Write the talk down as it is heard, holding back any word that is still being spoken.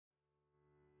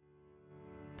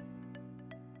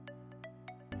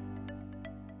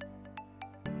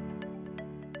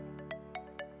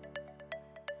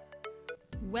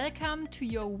Welcome to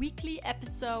your weekly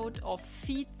episode of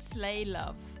Feed, Slay,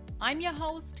 Love. I'm your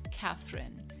host,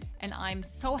 Catherine, and I'm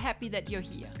so happy that you're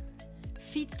here.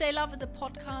 Feed, Slay, Love is a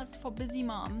podcast for busy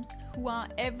moms who are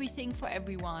everything for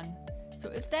everyone. So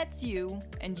if that's you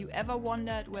and you ever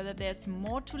wondered whether there's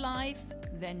more to life,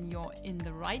 then you're in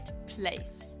the right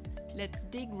place. Let's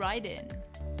dig right in.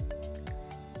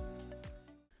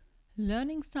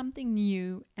 Learning something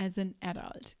new as an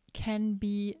adult can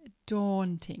be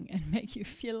daunting and make you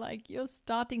feel like you're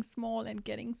starting small and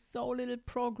getting so little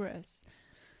progress.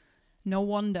 No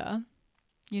wonder,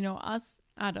 us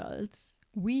adults,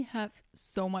 we have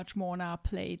so much more on our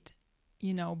plate.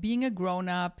 Being a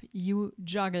grown-up, you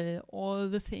juggle all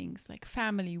the things like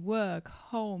family, work,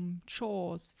 home,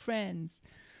 chores, friends.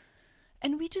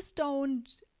 And we just don't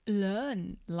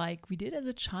learn like we did as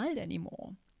a child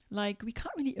anymore. Like we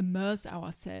can't really immerse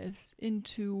ourselves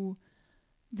into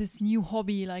this new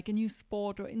hobby, like a new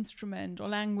sport or instrument or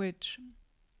language.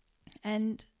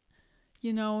 And,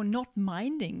 not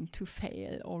minding to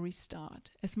fail or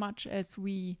restart as much as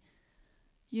we,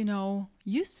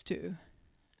 used to.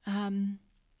 In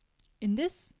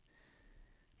this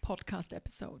podcast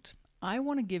episode, I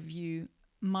want to give you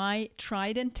my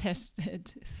tried and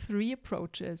tested 3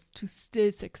 approaches to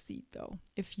still succeed though.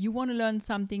 If you want to learn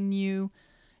something new,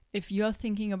 if you're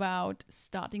thinking about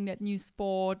starting that new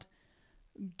sport,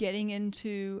 getting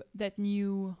into that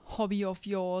new hobby of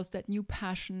yours, that new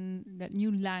passion, that new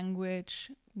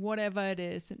language, whatever it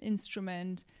is, an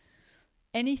instrument,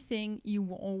 anything you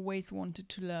always wanted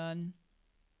to learn,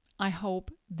 I hope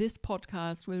this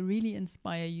podcast will really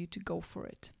inspire you to go for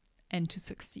it and to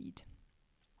succeed.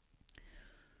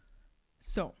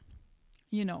 So,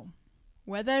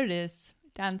 whether it is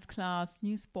dance class,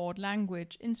 new sport,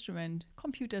 language, instrument,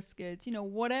 computer skills,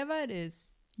 whatever it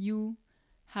is you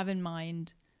have in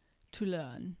mind to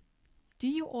learn, do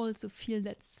you also feel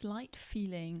that slight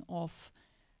feeling of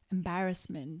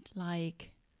embarrassment?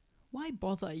 Like, why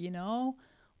bother,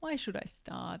 Why should I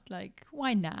start? Like,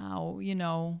 why now?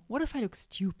 What if I look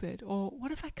stupid? Or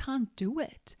what if I can't do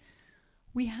it?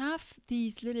 We have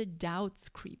these little doubts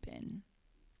creep in.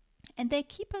 And they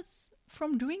keep us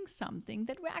from doing something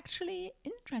that we're actually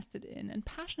interested in and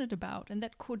passionate about, and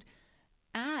that could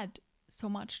add so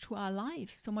much to our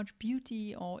life, so much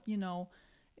beauty, or,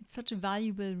 it's such a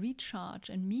valuable recharge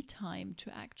and me time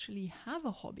to actually have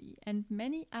a hobby. And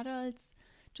many adults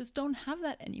just don't have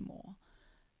that anymore.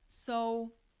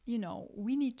 So,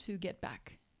 we need to get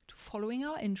back to following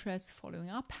our interests, following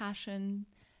our passion,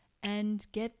 and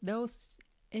get those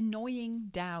annoying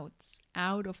doubts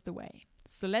out of the way.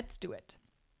 So let's do it.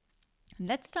 And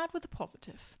let's start with the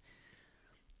positive.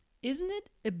 Isn't it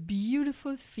a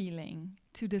beautiful feeling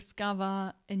to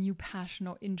discover a new passion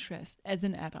or interest as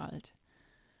an adult?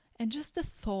 And just the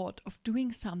thought of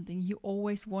doing something you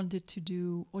always wanted to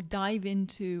do or dive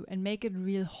into and make it a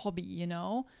real hobby,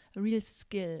 a real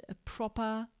skill, a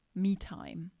proper me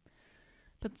time.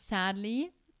 But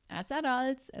sadly, as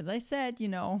adults, as I said,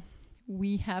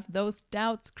 we have those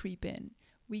doubts creep in.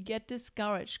 We get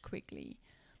discouraged quickly.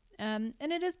 And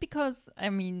it is because,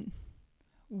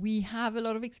 we have a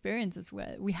lot of experience as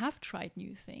well. We have tried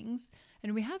new things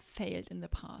and we have failed in the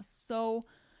past. So,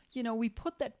 we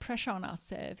put that pressure on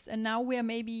ourselves, and now we're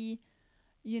maybe,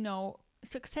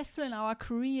 successful in our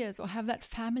careers or have that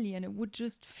family, and it would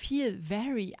just feel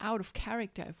very out of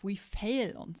character if we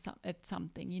fail at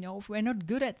something, if we're not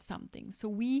good at something. So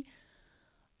we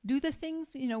do the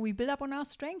things, we build up on our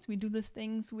strengths. We do the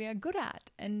things we are good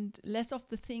at, and less of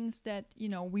the things that,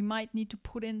 we might need to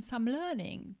put in some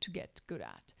learning to get good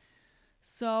at.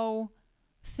 So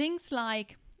things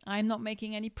like, I'm not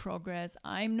making any progress,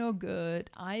 I'm no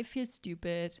good, I feel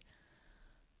stupid,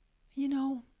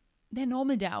 they're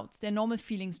normal doubts, they're normal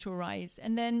feelings to arise.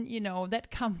 And then, that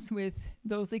comes with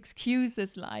those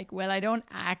excuses like, well, I don't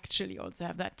actually also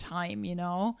have that time,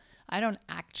 I don't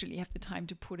actually have the time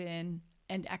to put in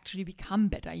and actually become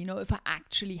better. If I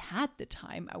actually had the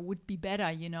time, I would be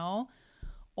better,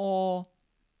 or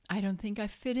I don't think I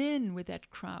fit in with that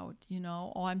crowd,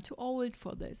 or I'm too old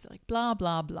for this, like blah,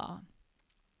 blah, blah.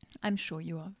 I'm sure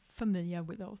you are familiar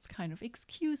with those kind of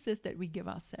excuses that we give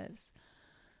ourselves.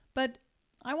 But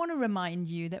I want to remind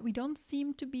you that we don't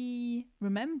seem to be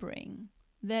remembering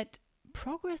that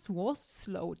progress was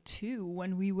slow too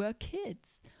when we were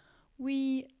kids.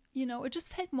 It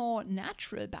just felt more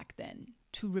natural back then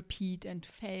to repeat and to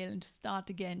fail and to start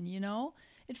again,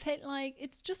 It felt like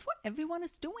it's just what everyone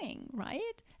is doing,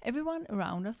 right? Everyone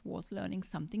around us was learning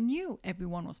something new.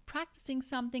 Everyone was practicing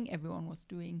something. Everyone was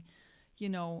doing,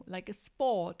 like a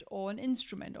sport or an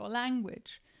instrument or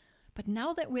language. But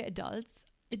now that we're adults,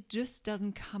 it just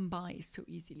doesn't come by so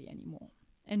easily anymore.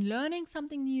 And learning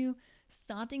something new,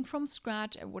 starting from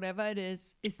scratch at whatever it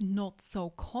is not so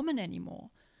common anymore.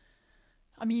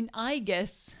 I mean, I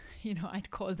guess,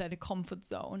 I'd call that a comfort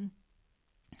zone.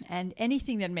 And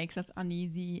anything that makes us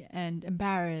uneasy and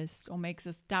embarrassed or makes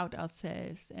us doubt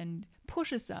ourselves and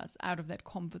pushes us out of that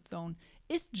comfort zone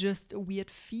is just a weird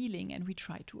feeling, and we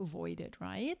try to avoid it,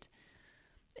 right?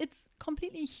 It's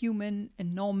completely human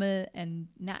and normal and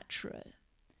natural.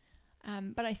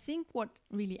 But I think what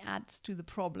really adds to the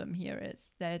problem here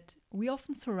is that we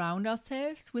often surround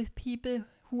ourselves with people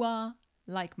who are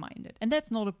like-minded. And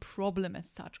that's not a problem as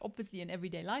such. Obviously, in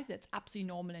everyday life, that's absolutely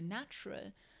normal and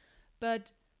natural.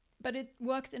 But it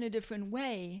works in a different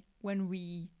way when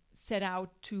we set out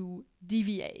to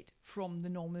deviate from the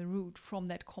normal route, from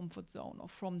that comfort zone, or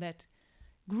from that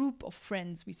group of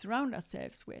friends we surround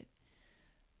ourselves with.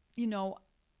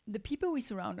 The people we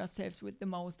surround ourselves with the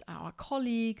most are our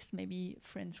colleagues, maybe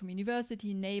friends from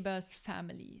university, neighbors,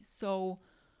 family. So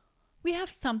we have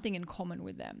something in common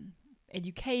with them.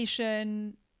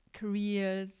 Education,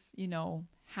 careers,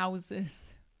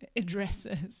 houses,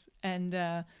 addresses, and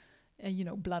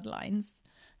bloodlines.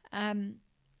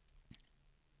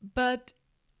 But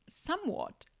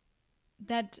somewhat,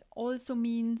 that also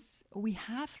means we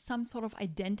have some sort of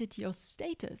identity or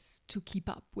status to keep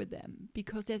up with them,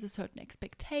 because there's a certain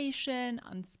expectation,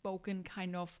 unspoken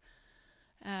kind of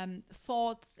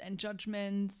thoughts and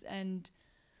judgments. And,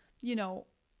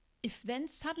 if then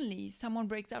suddenly someone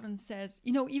breaks out and says,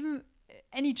 even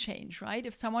any change, right?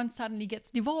 If someone suddenly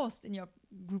gets divorced in your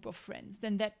group of friends,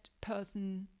 then that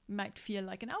person might feel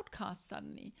like an outcast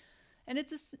suddenly. And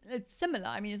it's similar.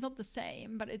 I mean, it's not the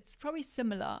same, but it's probably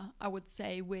similar, I would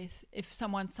say, with if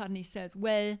someone suddenly says,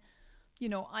 well,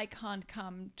 I can't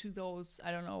come to those,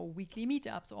 weekly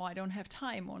meetups, or I don't have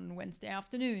time on Wednesday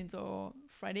afternoons or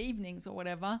Friday evenings or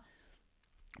whatever,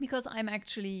 because I'm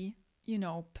actually,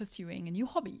 pursuing a new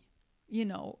hobby.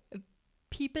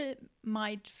 People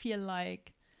might feel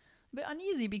like a bit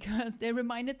uneasy because they're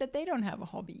reminded that they don't have a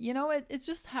hobby. It's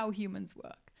just how humans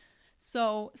work.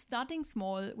 So starting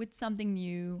small with something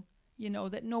new,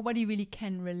 that nobody really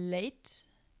can relate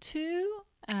to,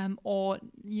 or,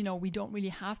 we don't really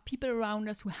have people around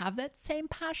us who have that same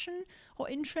passion or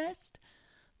interest,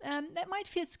 that might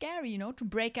feel scary, to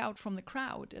break out from the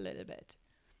crowd a little bit.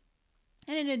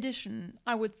 And in addition,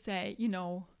 I would say,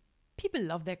 people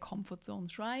love their comfort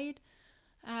zones, right?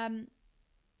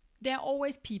 There are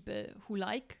always people who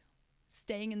like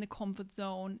staying in the comfort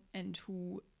zone and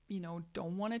who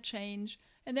don't want to change.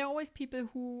 And there are always people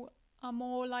who are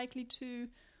more likely to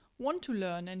want to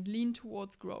learn and lean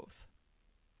towards growth.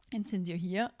 And since you're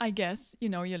here, I guess,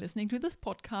 you're listening to this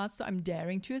podcast, so I'm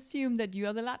daring to assume that you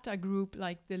are the latter group,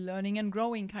 like the learning and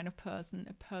growing kind of person,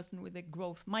 a person with a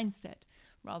growth mindset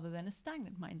rather than a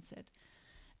stagnant mindset.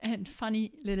 And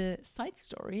funny little side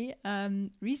story,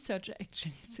 research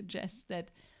actually suggests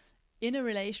that in a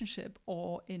relationship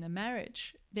or in a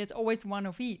marriage, there's always one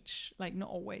of each. Like, not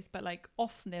always, but like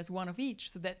often there's one of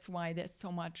each. So that's why there's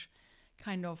so much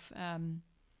kind of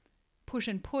push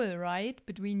and pull, right,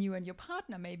 between you and your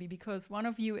partner, maybe, because one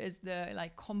of you is the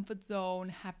like comfort zone,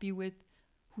 happy with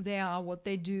who they are, what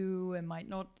they do, and might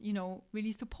not,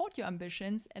 really support your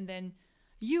ambitions. And then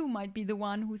you might be the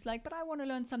one who's like, but I want to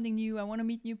learn something new. I want to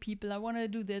meet new people. I want to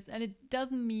do this. And it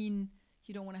doesn't mean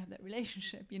you don't want to have that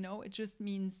relationship, It just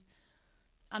means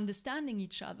understanding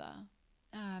each other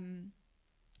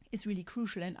is really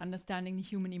crucial, and understanding the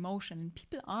human emotion. And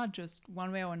people are just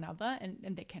one way or another,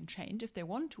 and they can change if they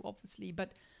want to, obviously.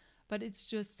 But it's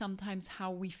just sometimes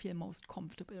how we feel most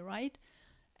comfortable, right?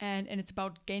 And it's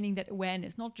about gaining that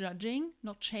awareness, not judging,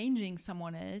 not changing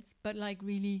someone else, but like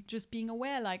really just being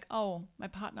aware, like, oh, my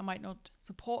partner might not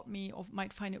support me or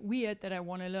might find it weird that I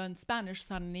want to learn Spanish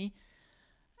suddenly.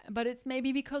 But it's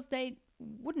maybe because they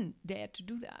wouldn't dare to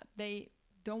do that. They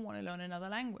don't want to learn another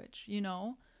language,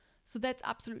 So that's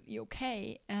absolutely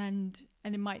okay. And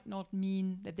it might not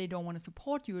mean that they don't want to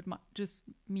support you. It might just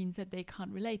means that they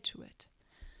can't relate to it.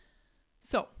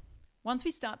 So once we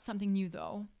start something new,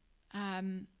 though,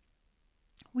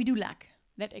 we do lack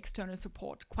that external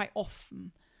support quite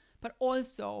often. But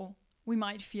also we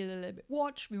might feel a little bit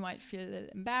watched, we might feel a little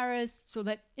embarrassed. So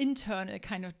that internal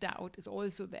kind of doubt is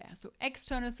also there. So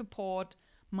external support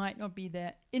might not be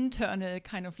there. Internal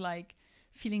kind of like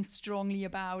feeling strongly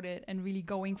about it and really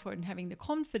going for it and having the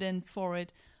confidence for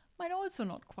it might also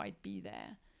not quite be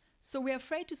there. So we're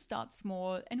afraid to start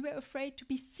small, and we're afraid to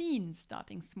be seen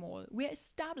starting small. We're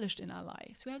established in our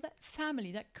lives. We have that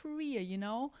family, that career,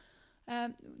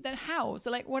 that house,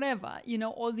 or like whatever,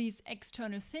 all these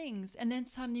external things. And then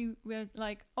suddenly we're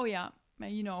like, oh yeah,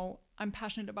 I'm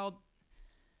passionate about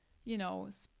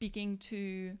speaking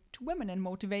to women and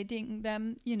motivating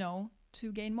them,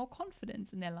 to gain more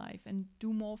confidence in their life and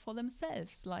do more for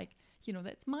themselves. Like,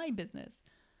 that's my business.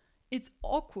 It's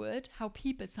awkward how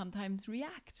people sometimes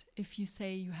react if you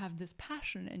say you have this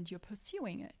passion and you're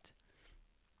pursuing it.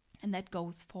 And that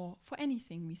goes for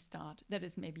anything we start that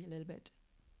is maybe a little bit,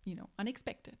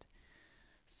 unexpected.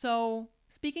 So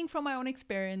speaking from my own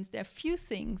experience, there are a few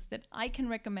things that I can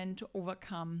recommend to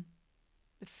overcome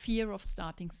the fear of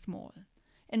starting small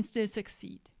and still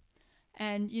succeed.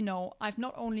 And, I've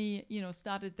not only,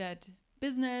 started that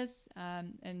business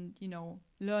and,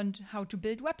 learned how to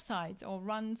build websites or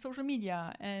run social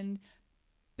media and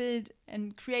build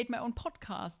and create my own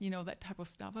podcast, that type of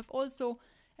stuff. I've also,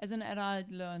 as an adult,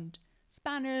 learned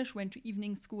Spanish, went to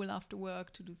evening school after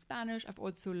work to do Spanish. I've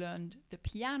also learned the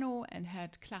piano and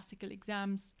had classical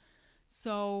exams.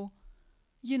 So,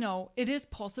 it is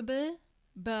possible,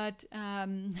 but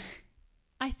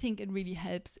I think it really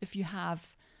helps if you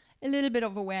have a little bit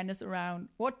of awareness around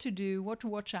what to do, what to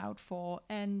watch out for.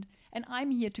 And I'm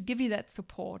here to give you that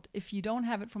support. If you don't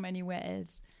have it from anywhere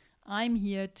else, I'm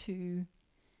here to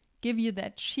give you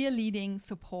that cheerleading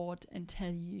support and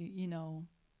tell you,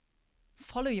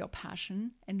 follow your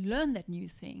passion and learn that new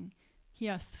thing.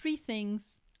 Here are 3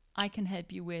 things I can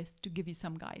help you with to give you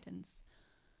some guidance.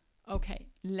 Okay,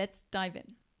 let's dive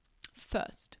in.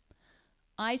 First,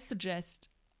 I suggest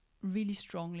really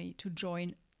strongly to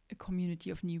join a community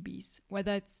of newbies,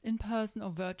 whether it's in person or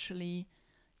virtually.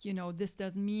 This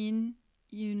doesn't mean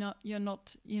you're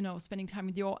not spending time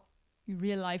with your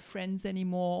real life friends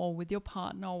anymore or with your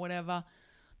partner or whatever.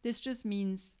 This just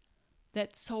means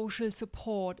that social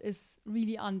support is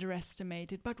really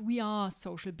underestimated, but we are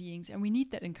social beings and we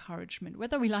need that encouragement,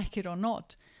 whether we like it or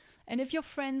not. And if your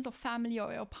friends or family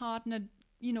or your partner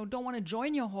don't want to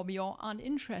join your hobby or aren't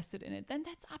interested in it, then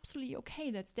that's absolutely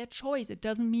okay. That's their choice. It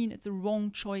doesn't mean it's a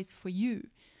wrong choice for you.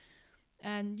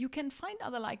 And you can find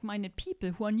other like-minded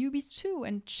people who are newbies too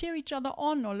and cheer each other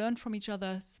on or learn from each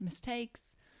other's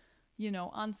mistakes,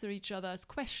 answer each other's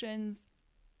questions,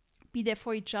 be there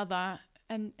for each other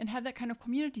and have that kind of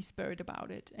community spirit about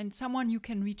it, and someone you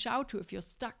can reach out to if you're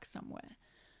stuck somewhere.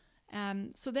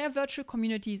 So there are virtual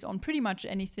communities on pretty much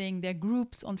anything. There are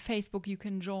groups on Facebook you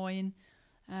can join.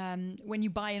 When you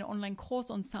buy an online course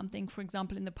on something, for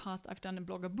example, in the past, I've done a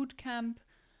blogger bootcamp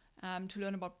to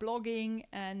learn about blogging,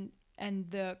 and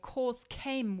the course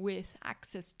came with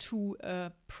access to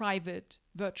a private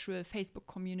virtual Facebook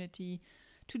community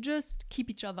to just keep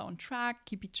each other on track,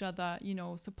 keep each other,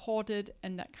 supported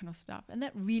and that kind of stuff. And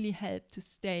that really helped to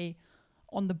stay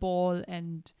on the ball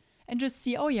and just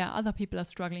see, other people are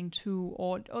struggling too,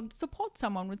 or support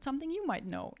someone with something you might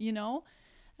know,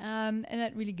 and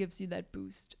that really gives you that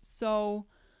boost. So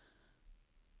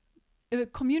a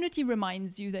community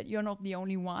reminds you that you're not the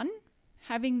only one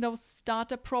having those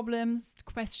starter problems,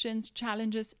 questions,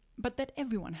 challenges, but that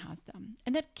everyone has them.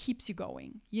 And that keeps you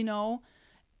going,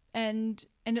 and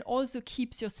it also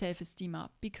keeps your self-esteem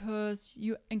up because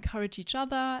you encourage each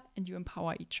other and you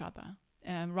empower each other.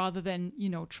 Rather than,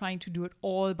 trying to do it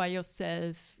all by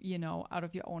yourself, out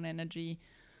of your own energy,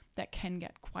 that can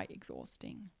get quite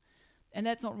exhausting. And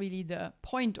that's not really the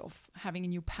point of having a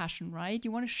new passion, right?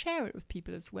 You want to share it with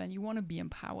people as well. You want to be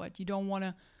empowered. You don't want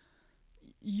to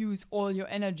use all your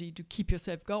energy to keep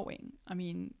yourself going. I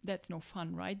mean, that's no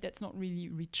fun, right? That's not really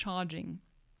recharging.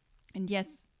 And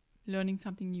yes, learning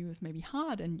something new is maybe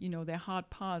hard, and, there are hard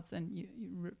parts and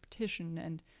repetition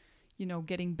and,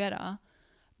 getting better.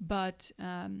 But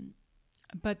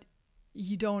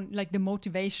you don't like the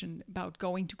motivation about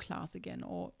going to class again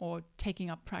or taking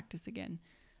up practice again.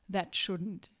 That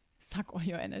shouldn't suck all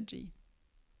your energy.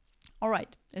 All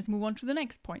right, let's move on to the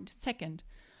next point. Second,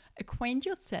 acquaint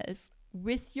yourself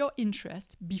with your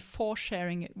interest before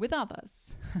sharing it with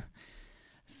others.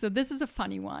 So this is a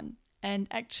funny one. And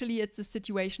actually, it's a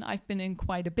situation I've been in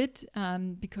quite a bit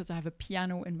because I have a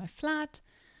piano in my flat,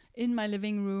 in my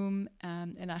living room,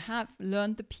 and I have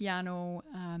learned the piano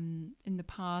in the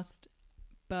past,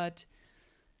 but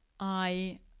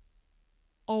I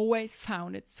always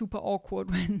found it super awkward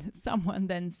when someone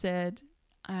then said,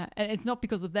 and it's not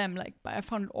because of them, but I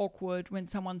found it awkward when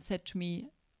someone said to me,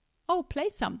 "Oh, play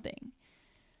something."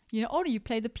 "Oh, do you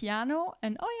play the piano?"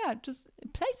 And, "Oh yeah, just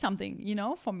play something,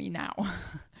 for me now."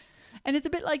 And it's a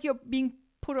bit like you're being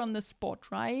put on the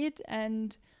spot, right?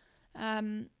 And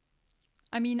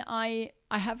I mean, I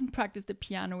haven't practiced the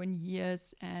piano in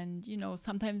years, and,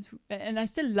 sometimes, and I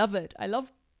still love it. I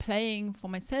love playing for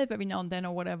myself every now and then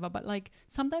or whatever, but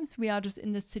sometimes we are just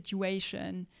in this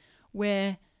situation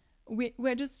where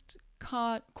we're just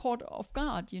caught off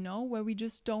guard, where we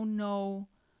just don't know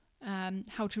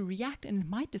how to react, and it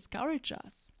might discourage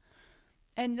us.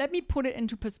 And let me put it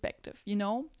into perspective.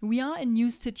 We are in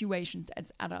new situations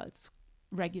as adults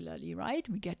regularly, right?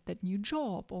 We get that new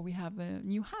job, or we have a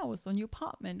new house or new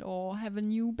apartment, or have a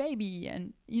new baby,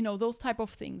 and those type of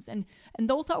things. And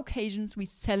those are occasions we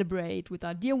celebrate with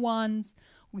our dear ones.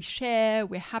 We share,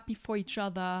 we're happy for each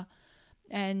other.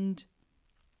 And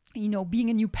being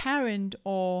a new parent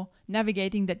or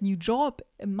navigating that new job,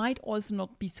 it might also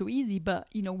not be so easy, but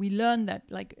we learn that,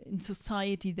 like, in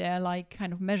society there are like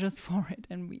kind of measures for it,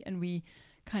 and we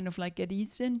kind of like get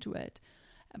eased into it.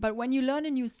 But when you learn a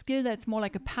new skill, that's more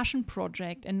like a passion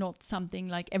project and not something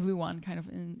like everyone kind of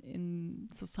in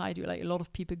society, like a lot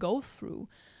of people go through.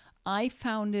 I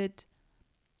found it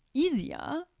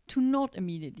easier to not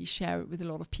immediately share it with a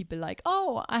lot of people, like,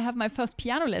 oh, I have my first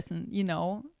piano lesson,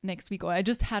 next week, or I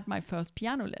just had my first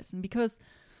piano lesson, because,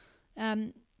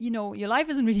 your life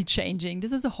isn't really changing.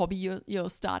 This is a hobby you're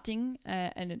starting,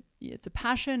 and it's a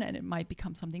passion, and it might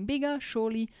become something bigger,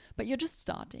 surely, but you're just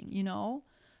starting,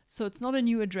 So it's not a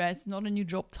new address, not a new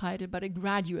job title, but a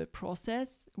gradual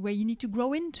process where you need to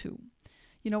grow into.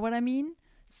 You know what I mean?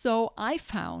 So I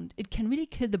found it can really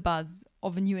kill the buzz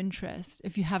of a new interest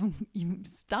if you haven't even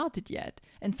started yet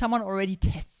and someone already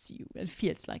tests you. It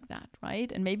feels like that,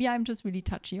 right? And maybe I'm just really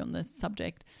touchy on this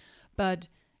subject. But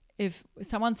if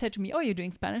someone said to me, oh, you're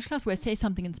doing Spanish class, well, say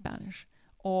something in Spanish.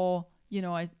 Or, you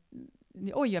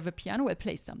have a piano, well,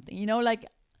 play something. Like,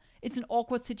 it's an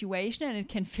awkward situation, and it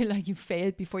can feel like you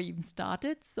failed before you even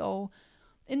started. So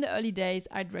in the early days,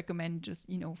 I'd recommend just,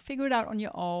 figure it out on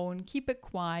your own, keep it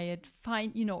quiet,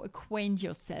 acquaint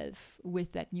yourself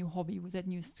with that new hobby, with that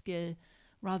new skill,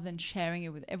 rather than sharing it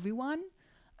with everyone.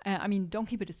 Don't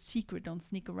keep it a secret, don't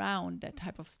sneak around, that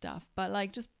type of stuff. But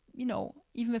like, just,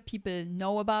 even if people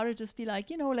know about it, just be like,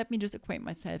 let me just acquaint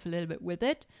myself a little bit with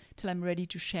it till I'm ready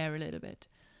to share a little bit.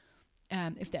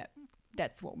 If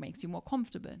that's what makes you more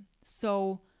comfortable.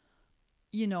 So,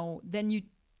 then you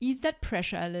ease that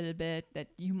pressure a little bit that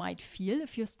you might feel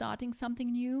if you're starting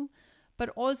something new. But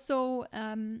also,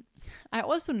 I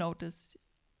also noticed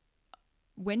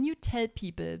when you tell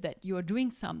people that you're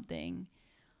doing something,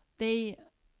 they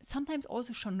sometimes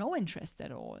also show no interest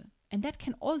at all. And that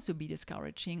can also be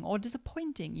discouraging or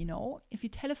disappointing, If you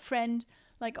tell a friend,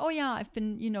 like, oh yeah, I've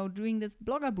been, doing this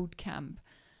blogger boot camp,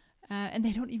 and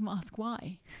they don't even ask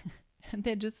why. And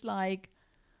they're just like,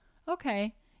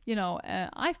 okay,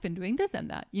 I've been doing this and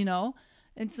that,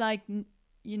 It's like,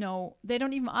 they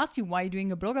don't even ask you why you're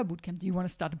doing a blogger bootcamp. Do you want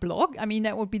to start a blog?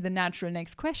 That would be the natural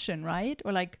next question, right?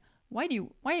 Or like, why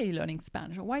are you learning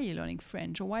Spanish? Or why are you learning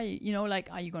French? Or why,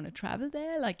 are you going to travel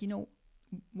there? Like,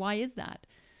 why is that?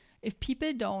 If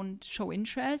people don't show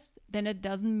interest, then it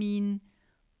doesn't mean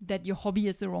that your hobby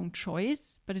is the wrong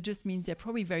choice, but it just means they're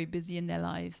probably very busy in their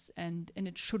lives, and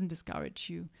it shouldn't discourage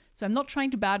you. So I'm not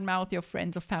trying to badmouth your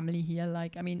friends or family here.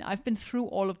 Like, I've been through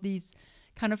all of these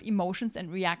kind of emotions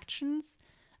and reactions.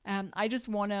 I just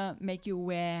want to make you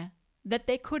aware that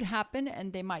they could happen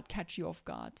and they might catch you off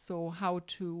guard. So how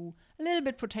to a little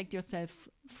bit protect yourself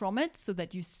from it so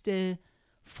that you still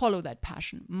follow that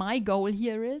passion. My goal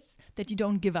here is that you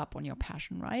don't give up on your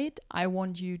passion, right? I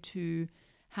want you to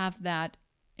have that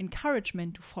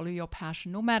encouragement to follow your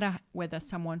passion, no matter whether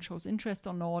someone shows interest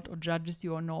or not, or judges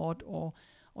you or not, or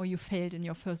you failed in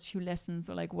your first few lessons,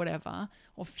 or like whatever,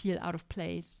 or feel out of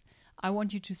place. I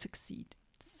want you to succeed.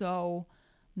 So,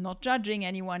 not judging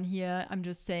anyone here. I'm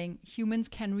just saying humans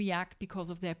can react because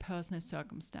of their personal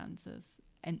circumstances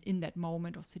and in that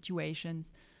moment or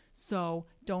situations. So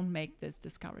don't make this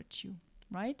discourage you,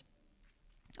 right?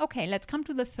 Okay, let's come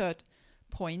to the third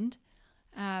point.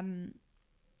 And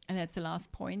that's the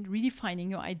last point, redefining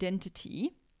your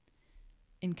identity,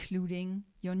 including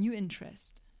your new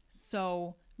interest.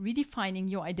 So redefining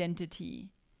your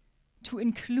identity to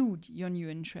include your new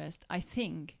interest, I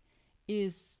think,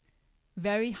 is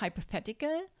very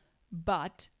hypothetical,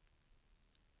 but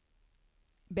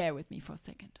bear with me for a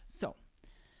second. So,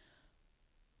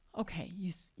 okay,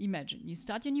 imagine you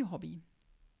start your new hobby.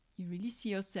 You really see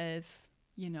yourself,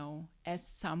 as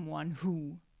someone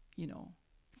who,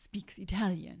 speaks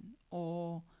Italian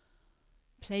or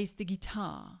plays the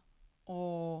guitar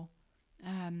or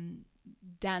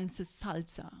dances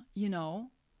salsa,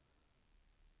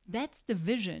 That's the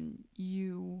vision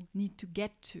you need to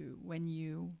get to when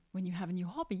you have a new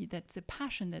hobby. That's a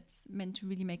passion that's meant to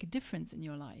really make a difference in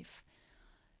your life.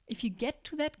 If you get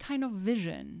to that kind of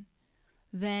vision,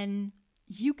 then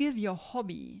you give your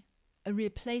hobby a real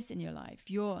place in your life.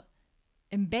 You're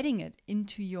embedding it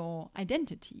into your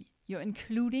identity. You're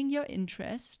including your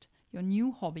interest, your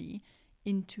new hobby,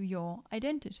 into your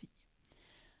identity.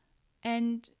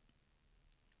 And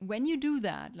when you do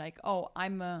that, like, oh,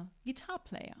 I'm a guitar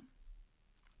player.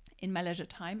 In my leisure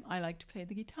time, I like to play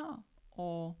the guitar.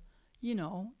 Or, you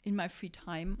know, in my free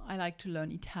time, I like to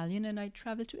learn Italian and I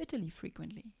travel to Italy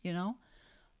frequently, you know?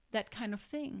 That kind of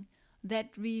thing. That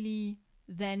really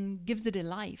then gives it a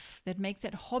life. That makes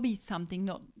that hobby something,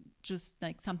 not just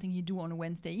like something you do on a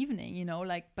Wednesday evening, you know,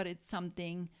 like, but it's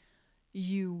something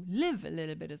you live a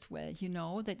little bit as well, you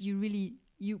know, that you really,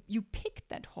 you picked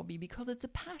that hobby because it's a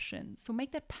passion. So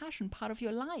make that passion part of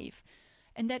your life.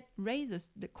 And that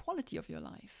raises the quality of your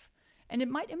life. And it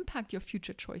might impact your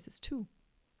future choices too.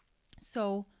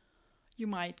 So you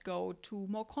might go to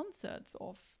more concerts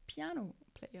of piano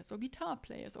players or guitar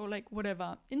players or like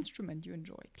whatever instrument you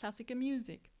enjoy, classical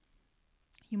music.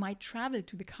 You might travel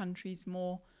to the countries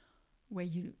more where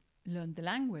you learn the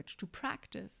language to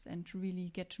practice and to really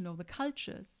get to know the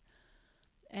cultures.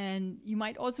 And you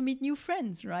might also meet new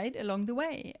friends, right, along the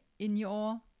way in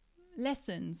your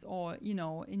lessons or, you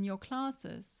know, in your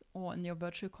classes or in your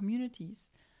virtual communities.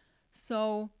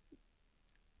 So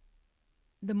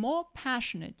the more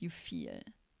passionate you feel,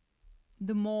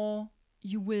 the more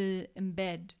you will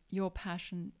embed your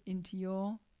passion into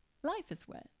your life as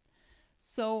well.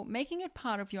 So making it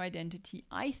part of your identity,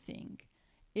 I think,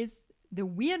 is the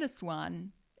weirdest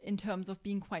one in terms of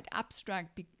being quite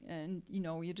abstract. And, you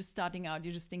know, you're just starting out,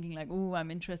 you're just thinking like, oh,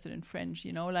 I'm interested in French,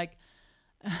 you know, like,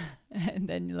 and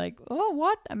then you're like, oh,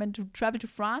 what? I'm meant to travel to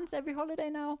France every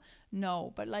holiday now?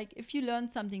 No, but like if you learn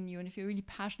something new and if you're really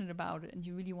passionate about it and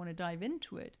you really want to dive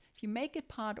into it, if you make it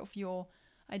part of your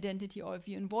identity or if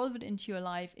you involve it into your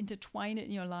life, intertwine it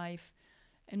in your life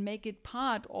and make it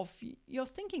part of your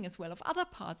thinking as well, of other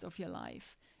parts of your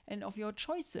life and of your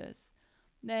choices,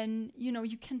 then, you know,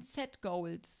 you can set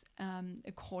goals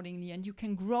accordingly and you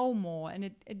can grow more and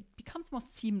it becomes more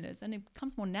seamless and it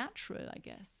becomes more natural, I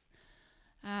guess.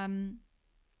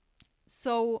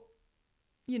 So,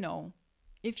 you know,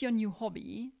 if your new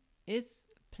hobby is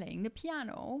playing the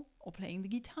piano or playing the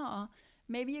guitar,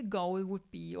 maybe a goal would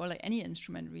be, or like any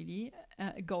instrument really,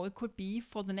 a goal could be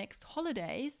for the next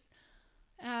holidays,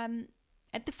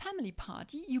 at the family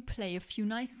party, you play a few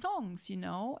nice songs, you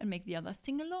know, and make the others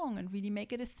sing along and really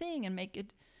make it a thing and make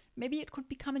it, maybe it could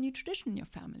become a new tradition in your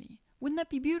family. Wouldn't that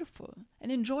be beautiful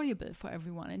and enjoyable for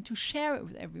everyone and to share it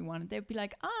with everyone? They'd be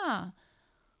like,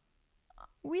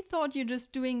 we thought you're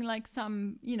just doing like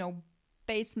some, you know,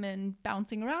 basement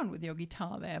bouncing around with your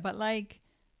guitar there, but like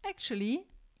actually,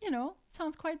 you know,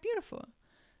 sounds quite beautiful.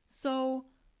 So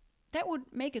that would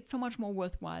make it so much more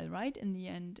worthwhile, right, in the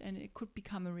end. And it could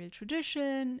become a real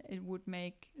tradition. It would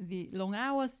make the long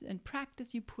hours and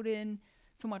practice you put in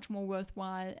so much more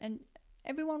worthwhile. And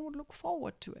everyone would look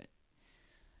forward to it.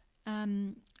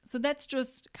 So that's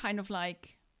just kind of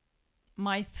like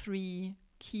my 3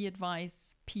 key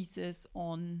advice pieces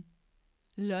on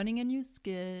learning a new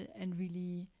skill and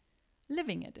really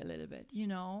living it a little bit, you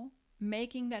know,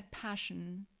 making that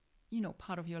passion, you know,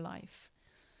 part of your life.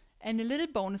 And a little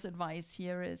bonus advice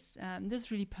here is, this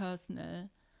is really personal.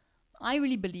 I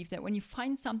really believe that when you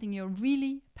find something you're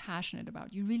really passionate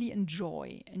about, you really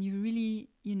enjoy, and you really,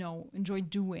 you know, enjoy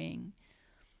doing,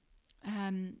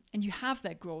 and you have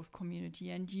that growth community,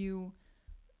 and you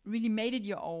really made it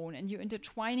your own, and you're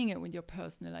intertwining it with your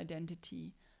personal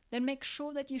identity, then make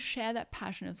sure that you share that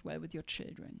passion as well with your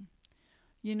children.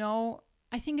 You know,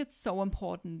 I think it's so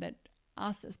important that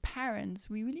us as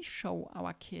parents, we really show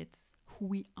our kids who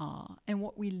we are and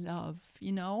what we love,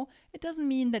 you know. It doesn't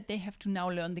mean that they have to now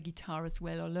learn the guitar as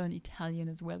well or learn Italian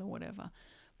as well or whatever.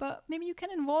 But maybe you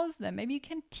can involve them. Maybe you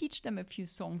can teach them a few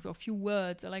songs or a few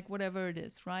words or like whatever it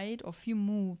is, right? Or a few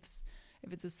moves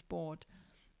if it's a sport.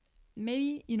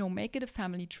 Maybe, you know, make it a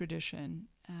family tradition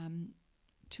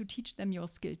to teach them your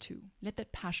skill too. Let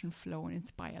that passion flow and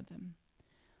inspire them.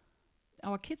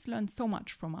 Our kids learn so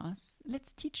much from us.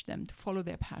 Let's teach them to follow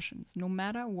their passions, no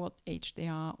matter what age they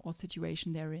are or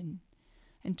situation they're in.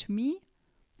 And to me,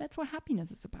 that's what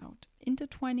happiness is about.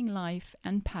 Intertwining life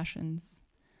and passions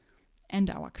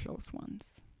and our close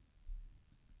ones.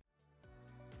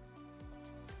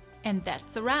 And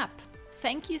that's a wrap.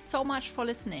 Thank you so much for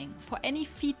listening. For any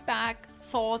feedback,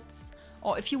 thoughts,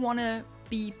 or if you want to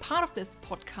be part of this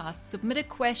podcast, submit a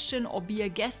question or be a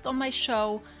guest on my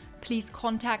show, please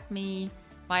contact me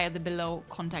via the below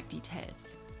contact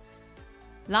details.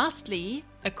 Lastly,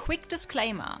 a quick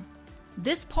disclaimer.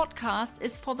 This podcast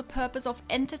is for the purpose of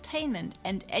entertainment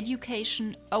and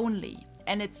education only,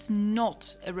 and it's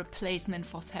not a replacement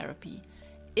for therapy.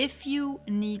 If you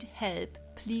need help,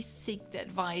 please seek the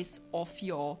advice of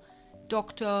your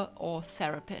doctor or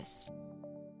therapist.